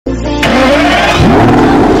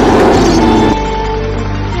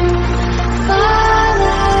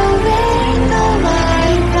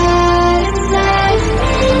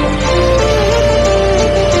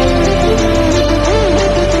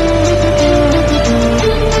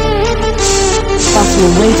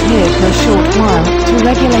for a short while to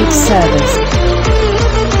regulate service.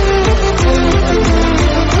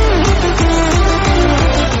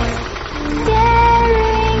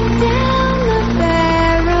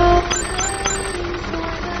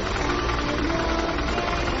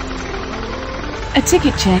 A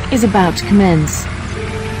ticket check is about to commence.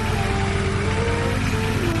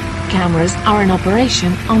 Cameras are in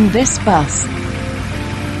operation on this bus.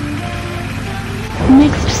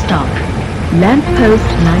 Next stop, Lamppost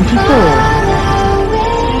 94.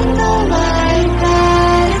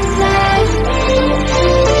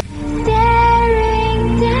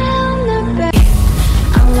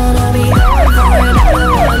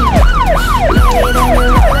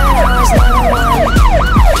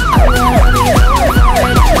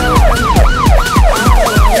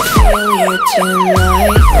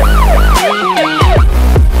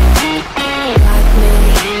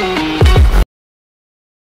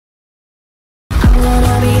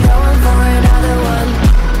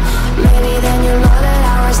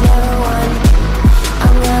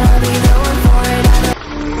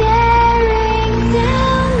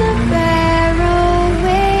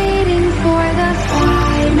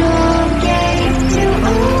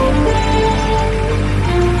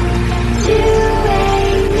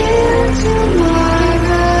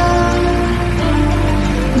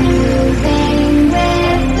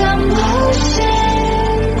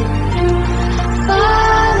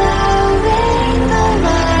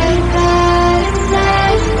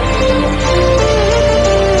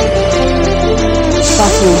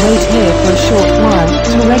 Bus will wait here for a short while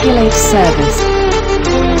to regulate service.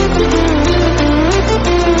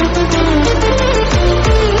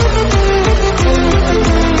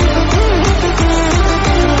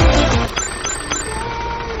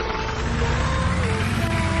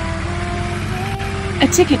 A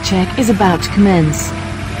ticket check is about to commence.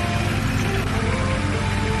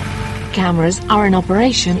 Cameras are in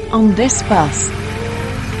operation on this bus.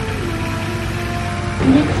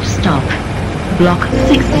 Next stop, Block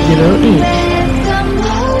 608.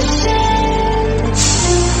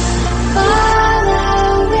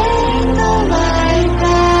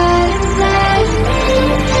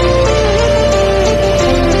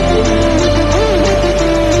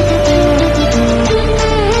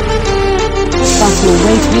 Bus will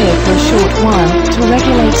wait here for a short while to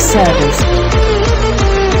regulate service.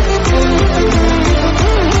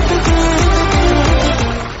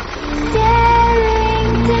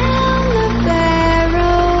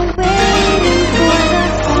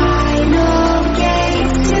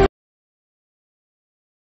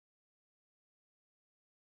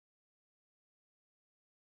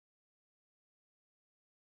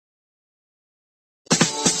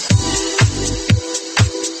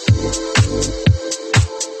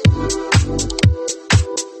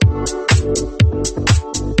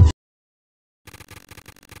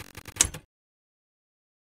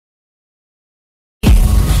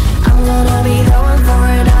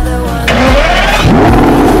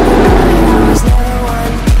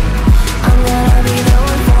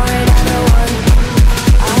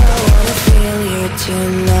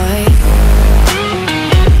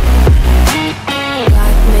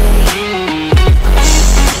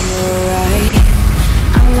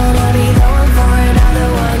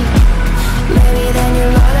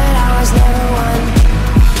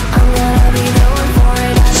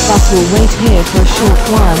 Bus will wait here for a short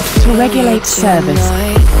while to regulate service.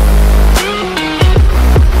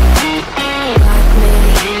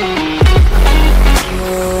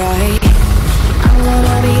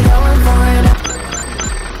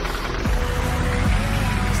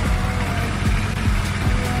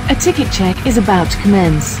 A ticket check is about to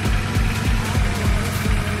commence.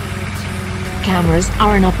 Cameras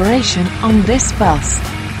are in operation on this bus.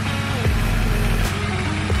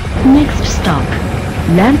 Next stop,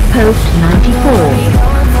 Lamppost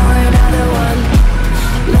 94.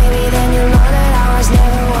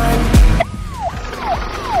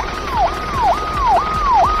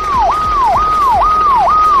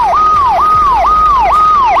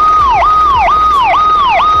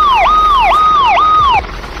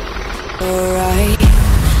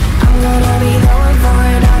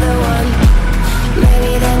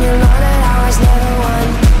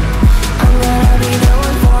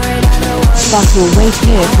 Bus will wait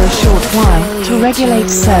here for a short while to regulate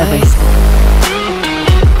service.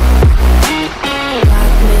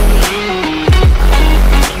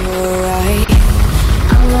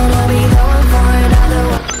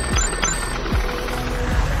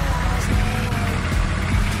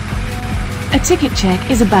 A ticket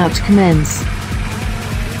check is about to commence.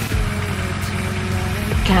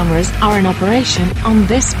 Cameras are in operation on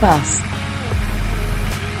this bus.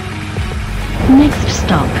 Next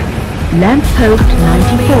stop, lamppost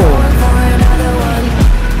 94.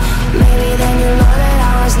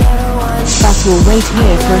 Bus will wait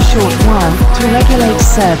here for a short while to regulate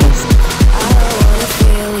service.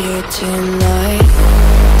 Feel you tonight.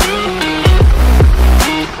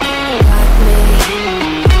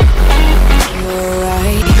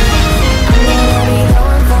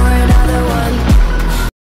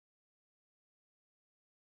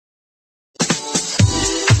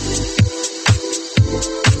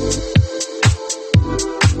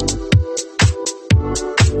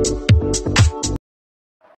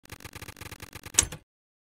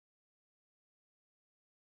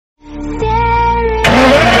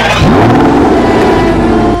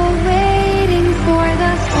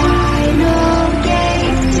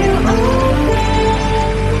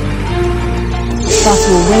 Bus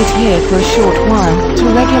will wait here for a short while to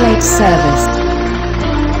regulate service.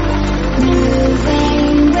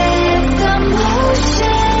 Moving with the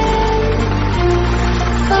motion,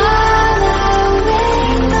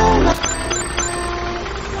 following the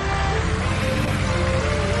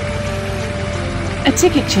A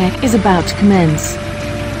ticket check is about to commence.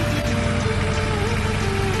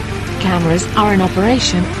 Cameras are in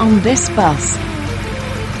operation on this bus.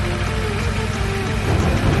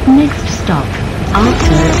 Next stop,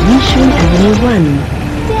 after Yishun Avenue 1.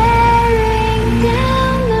 staring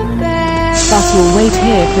down the barrel. Bus will wait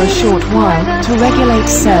here for a short while to regulate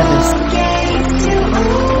service. Gate to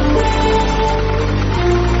open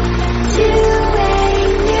to a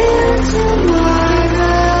new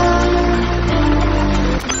tomorrow.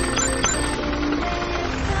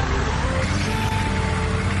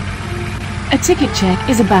 A ticket check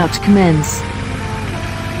is about to commence.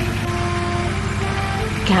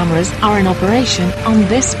 Cameras are in operation on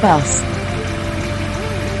this bus.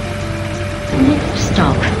 Next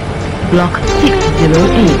stop, block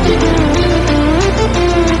 608.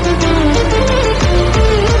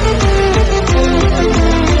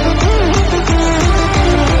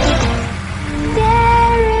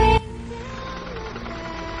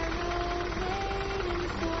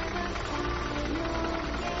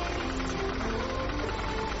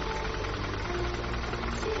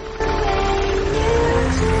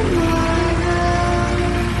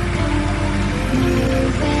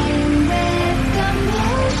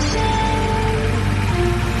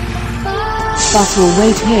 Bus will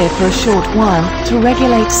wait here for a short while to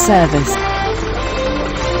regulate service.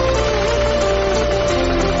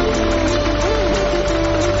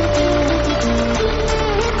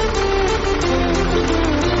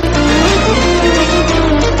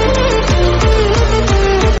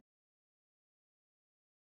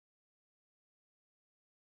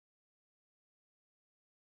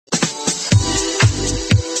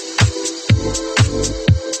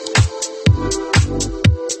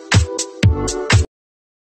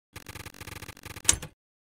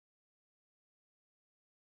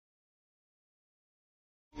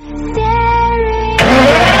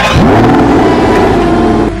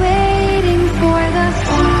 Waiting for the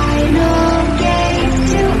final gate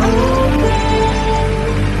to open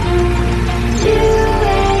to a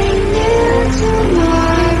new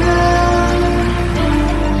tomorrow.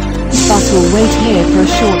 Bus will wait here for a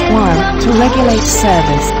short while to regulate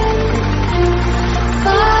service.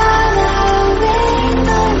 Following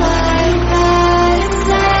the light that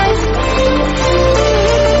says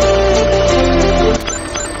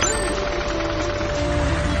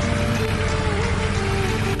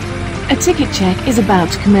A ticket check is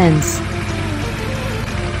about to commence.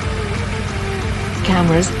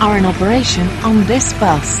 Cameras are in operation on this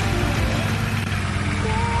bus.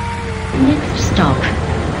 Next stop,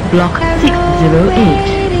 block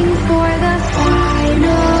 608. waiting for the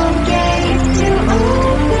final gate to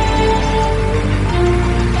open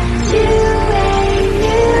to a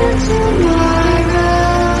new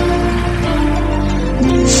tomorrow.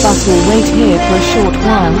 Bus will wait here for a short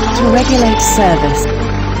while to regulate service.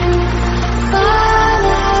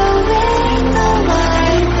 Following the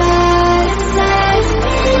light that says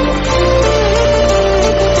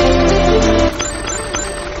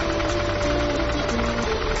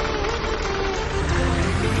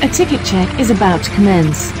A ticket check is about to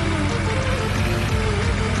commence.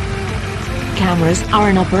 Cameras are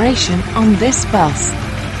in operation on this bus.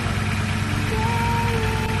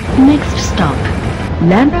 Next stop,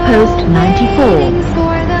 lamppost 94. waiting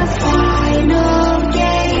for the final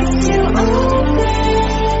gate to open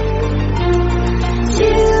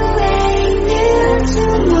to a new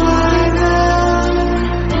tomorrow.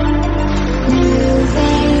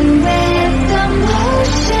 Moving with the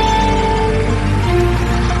motion,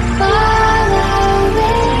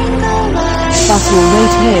 following the light. Bus will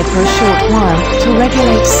wait here for a short while to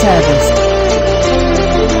regulate service.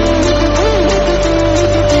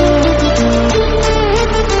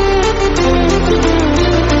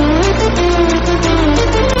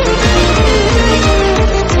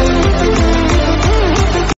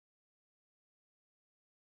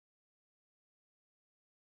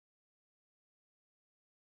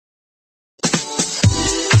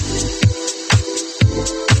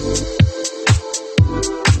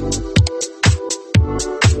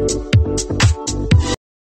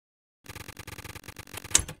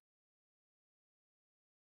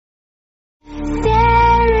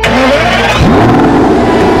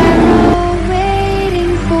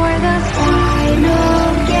 Waiting for the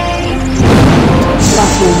final gate.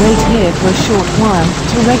 Bus will wait here for a short while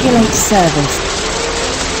to regulate service.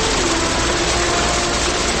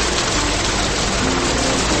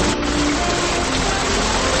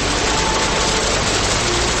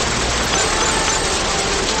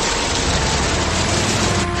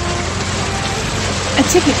 A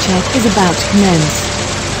ticket check is about to commence.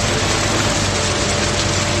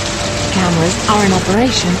 Cameras are in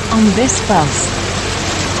operation on this bus.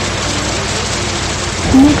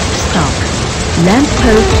 Next stop,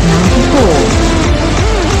 lamppost 94.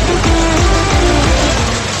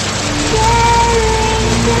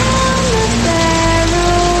 Staring down the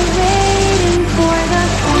barrel, waiting for the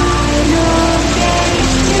final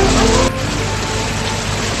gate to open.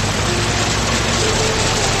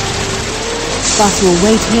 Bus will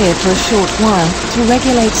wait here for a short while to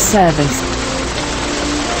regulate service.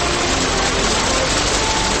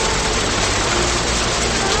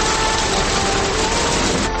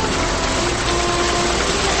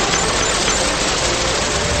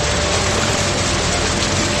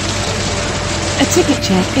 A ticket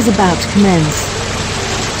check is about to commence.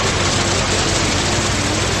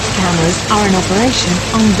 Cameras are in operation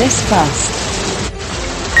on this bus.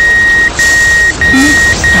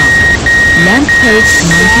 Next stop, lamppost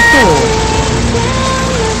 94. Down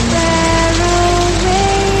the barrel,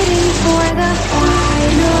 waiting for the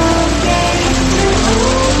final gate to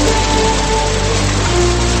open.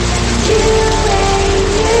 You and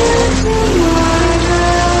you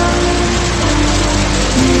tomorrow,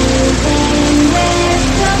 moving with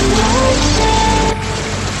the motion.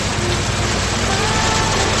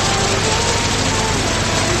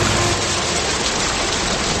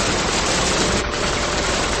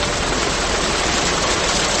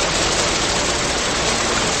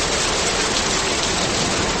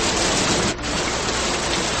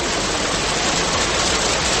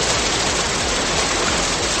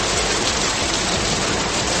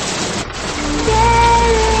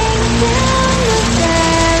 Staring down the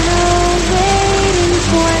barrel, waiting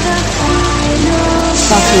for the final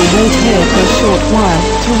Bus will wait here for a short while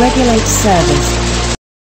to regulate service.